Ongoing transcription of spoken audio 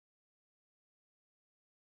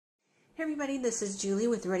Hey everybody, this is Julie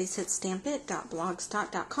with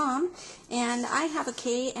ReadySetStampIt.blogspot.com, and I have a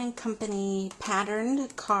K&Co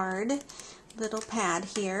patterned card, little pad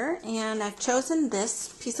here, and I've chosen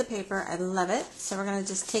this piece of paper. I love it. So we're going to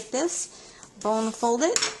just take this, bone fold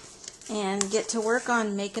it, and get to work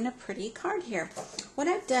on making a pretty card here. What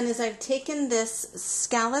I've done is I've taken this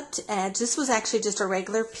scalloped edge. This was actually just a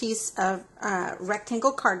regular piece of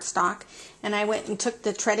rectangle cardstock, and I went and took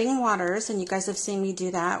the treading waters, and you guys have seen me do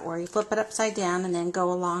that, where you flip it upside down and then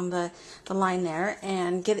go along the line there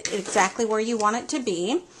and get it exactly where you want it to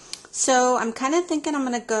be. So I'm kind of thinking I'm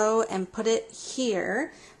going to go and put it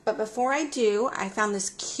here. But before I do, I found this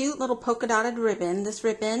cute little polka dotted ribbon. This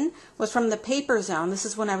ribbon was from the Paper Zone. This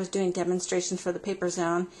is when I was doing demonstrations for the Paper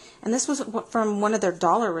Zone. And this was from one of their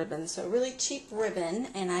dollar ribbons. So really cheap ribbon,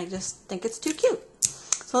 and I just think it's too cute.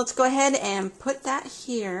 So let's go ahead and put that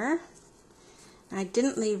here. I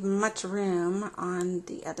didn't leave much room on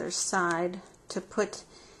the other side to put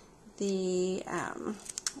the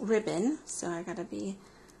ribbon. So I got to be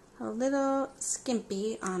a little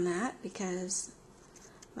skimpy on that because,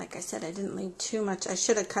 like I said, I didn't leave too much. I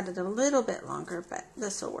should have cut it a little bit longer, but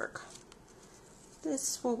this will work.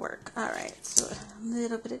 This will work. Alright, so a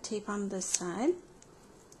little bit of tape on this side.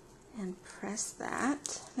 And press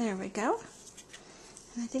that. There we go.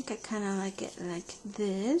 And I think I kind of like it like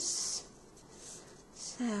this.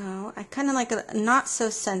 So, I kind of like it not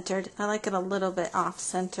so centered. I like it a little bit off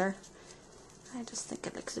center. I just think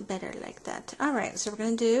it looks better like that. Alright, so we're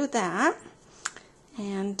going to do that.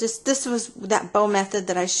 And just this was that bow method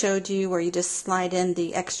that I showed you where you just slide in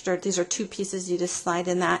the extra. These are two pieces, you just slide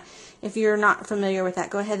in that. If you're not familiar with that,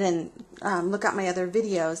 go ahead and look at my other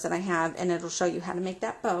videos that I have, and it'll show you how to make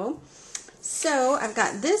that bow. So I've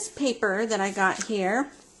got this paper that I got here,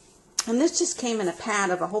 and this just came in a pad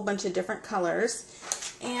of a whole bunch of different colors.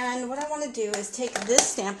 And what I want to do is take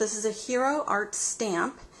this stamp. This is a Hero Art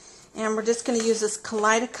stamp, and we're just going to use this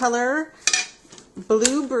Kaleidacolor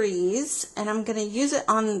Blue Breeze, and I'm going to use it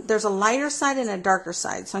on, there's a lighter side and a darker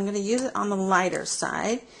side, so I'm going to use it on the lighter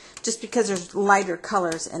side just because there's lighter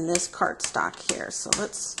colors in this cardstock here. So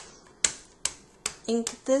let's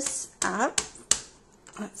ink this up.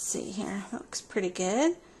 Let's see here, that looks pretty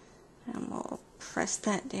good, and we'll press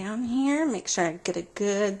that down here, make sure I get a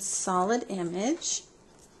good solid image.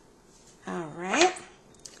 Alright,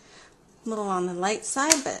 a little on the light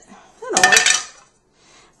side, but that'll work.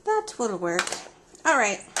 That will work.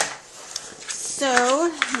 Alright,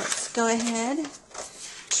 so let's go ahead,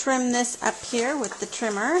 trim this up here with the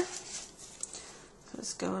trimmer.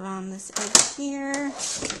 Let's go on this edge here.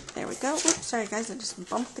 There we go. Oops, sorry guys, I just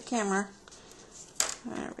bumped the camera.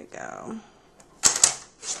 There we go.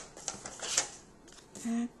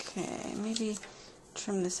 Okay, maybe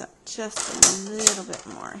trim this up just a little bit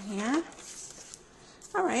more here.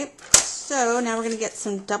 Alright, so now we're going to get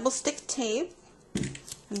some double stick tape.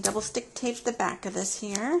 And double stick tape the back of this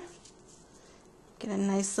here. Get a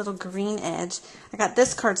nice little green edge. I got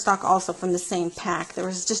this cardstock also from the same pack. There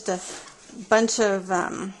was just a bunch of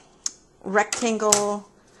rectangle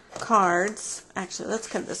cards. Actually, let's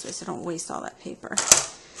cut it this way so I don't waste all that paper.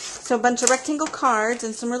 So a bunch of rectangle cards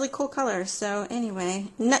and some really cool colors. So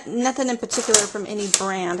anyway, nothing in particular from any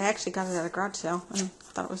brand. I actually got it at a garage sale and I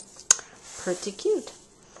thought it was pretty cute.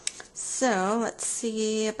 So let's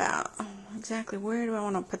see about exactly where do I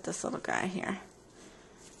want to put this little guy here.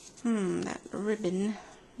 That ribbon.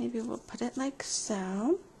 Maybe we'll put it like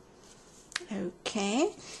so.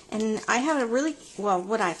 Okay. And I have a really, well,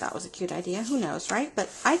 what I thought was a cute idea. Who knows, right? But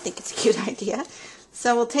I think it's a cute idea.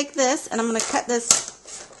 So we'll take this and I'm going to cut this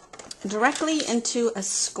directly into a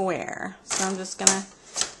square. So I'm just going to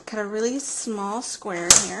cut a really small square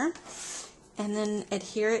here and then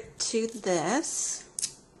adhere it to this.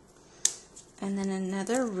 And then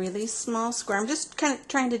another really small square. I'm just kind of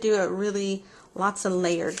trying to do a really lots of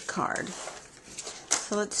layered card.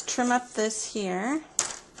 So let's trim up this here.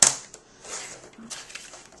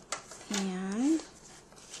 And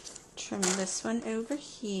trim this one over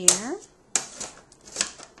here.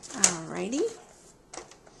 Alrighty.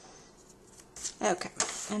 Okay.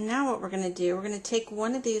 And now what we're going to do, we're going to take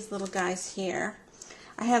one of these little guys here.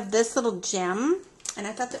 I have this little gem, and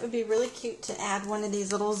I thought that would be really cute to add one of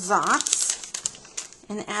these little zots.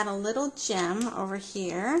 And add a little gem over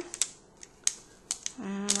here.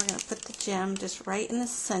 And we're going to put the gem just right in the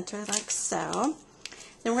center like so.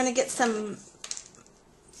 Then we're going to get some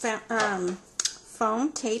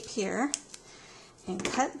foam tape here and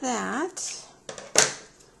cut that.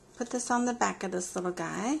 Put this on the back of this little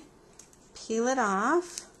guy. Peel it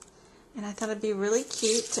off. And I thought it'd be really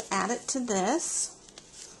cute to add it to this.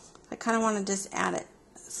 I kind of want to just add it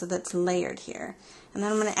so that's layered here. And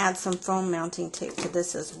then I'm going to add some foam mounting tape to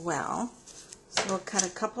this as well. So we'll cut a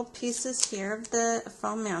couple pieces here of the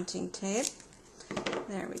foam mounting tape.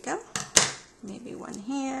 There we go. Maybe one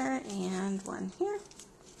here and one here.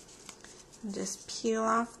 And just peel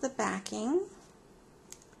off the backing.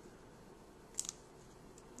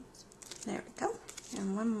 There we go.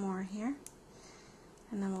 And one more here.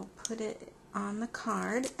 And then we'll put it on the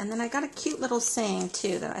card. And then I got a cute little saying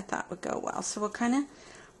too that I thought would go well. So we'll kind of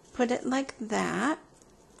put it like that,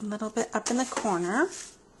 a little bit up in the corner.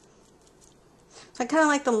 So I kind of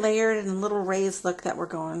like the layered and little raised look that we're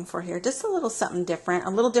going for here. Just a little something different, a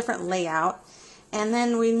little different layout. And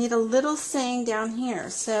then we need a little saying down here.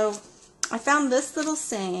 So I found this little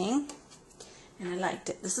saying and I liked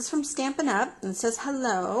it. This is from Stampin' Up and it says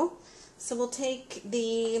hello. So we'll take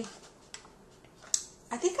the,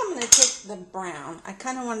 I think I'm going to take the brown. I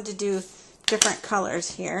kind of wanted to do different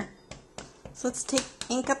colors here. So let's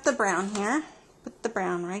ink up the brown here. Put the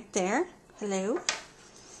brown right there. Hello.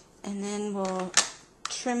 And then we'll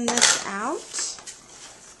trim this out.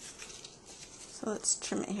 So let's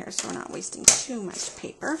trim it here so we're not wasting too much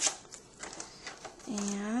paper.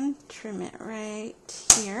 And trim it right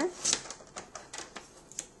here.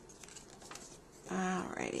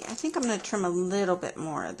 Alrighty, I think I'm going to trim a little bit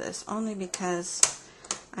more of this, only because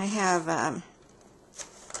I have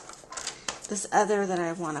this other that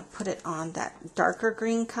I want to put it on, that darker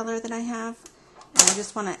green color that I have. And I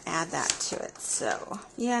just want to add that to it. So,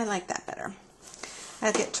 yeah, I like that better.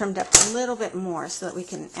 I'll get trimmed up a little bit more so that we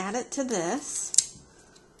can add it to this.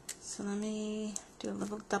 So let me do a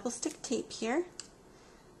little double stick tape here.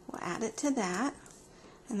 We'll add it to that.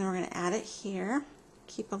 And then we're going to add it here.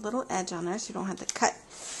 Keep a little edge on there so you don't have to cut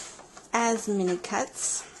as many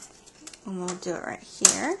cuts. And we'll do it right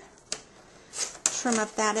here. Trim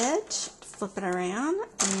up that edge. Flip it around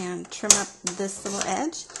and trim up this little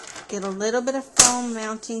edge. Get a little bit of foam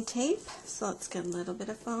mounting tape. So let's get a little bit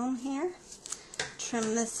of foam here.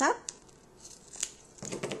 Trim this up.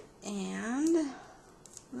 And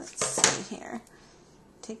let's see here.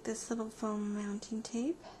 Take this little foam mounting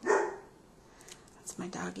tape. That's my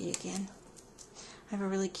doggy again. I have a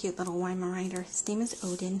really cute little Weimaraner. His name is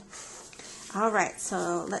Odin. Alright,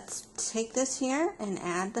 so let's take this here and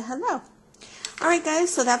add the hello. Alright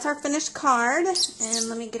guys, so that's our finished card. And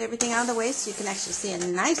let me get everything out of the way so you can actually see a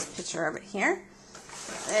nice picture of it here.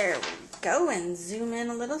 There we go, and zoom in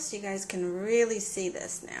a little so you guys can really see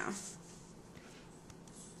this now.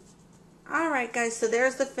 Alright guys, so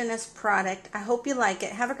there's the finished product. I hope you like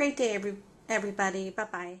it. Have a great day everybody.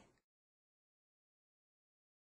 Bye-bye.